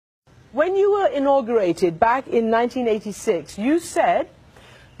When you were inaugurated back in 1986, you said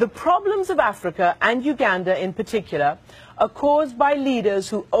the problems of Africa and Uganda in particular are caused by leaders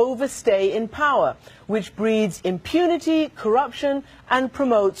who overstay in power, which breeds impunity, corruption, and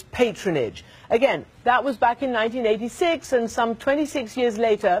promotes patronage. Again, that was back in 1986, and some 26 years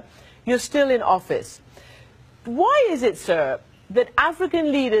later, you're still in office. Why is it, sir, that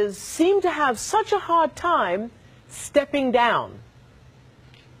African leaders seem to have such a hard time stepping down?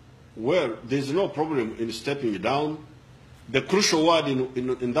 Well, there's no problem in stepping down. The crucial word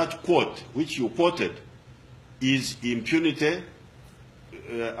in that quote, which you quoted, is impunity,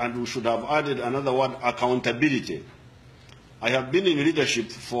 and we should have added another word, accountability. I have been in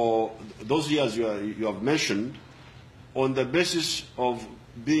leadership for those years you have mentioned on the basis of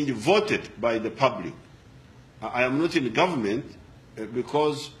being voted by the public. I am not in government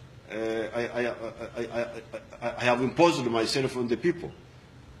because I have imposed myself on the people.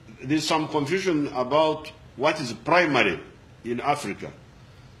 There's some confusion about what is primary in Africa.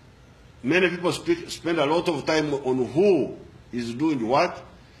 Many people spend a lot of time on who is doing what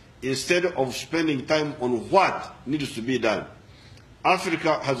instead of spending time on what needs to be done.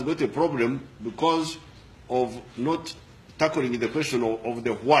 Africa has got a problem because of not tackling the question of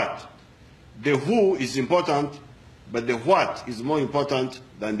the what. The who is important, but the what is more important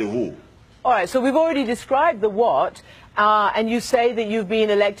than the who. All right, so we've already described the what, and you say that you've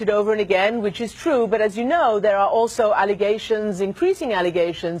been elected over and again, which is true, but as you know, there are also allegations, increasing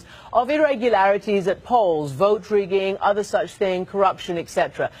allegations, of irregularities at polls, vote rigging, other such thing, corruption,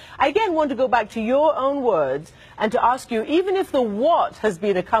 etc. I again want to go back to your own words and to ask you, even if the what has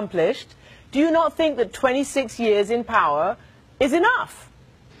been accomplished, do you not think that 26 years in power is enough?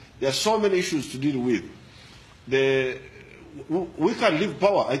 There are so many issues to deal with. We can leave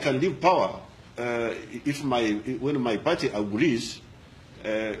power. I can leave power when my party agrees.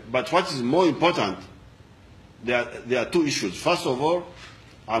 But what is more important, there are two issues. First of all,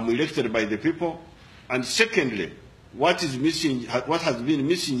 I'm elected by the people, and secondly, what has been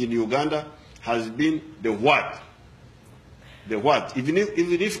missing in Uganda has been the what. The what. Even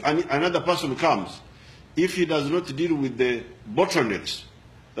if another person comes, if he does not deal with the bottlenecks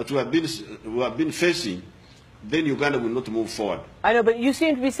that we have been facing, then Uganda will not move forward. I know, but you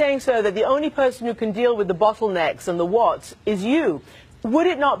seem to be saying, sir, that the only person who can deal with the bottlenecks and the whats is you. Would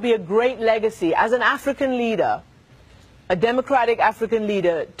it not be a great legacy as an African leader, a democratic African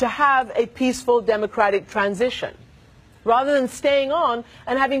leader, to have a peaceful democratic transition, rather than staying on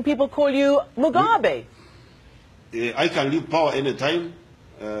and having people call you Mugabe? I can leave power any time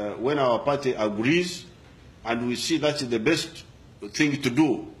when our party agrees and we see that's the best thing to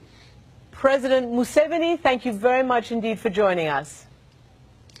do. President Museveni, thank you very much indeed for joining us.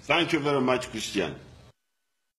 Thank you very much, Christian.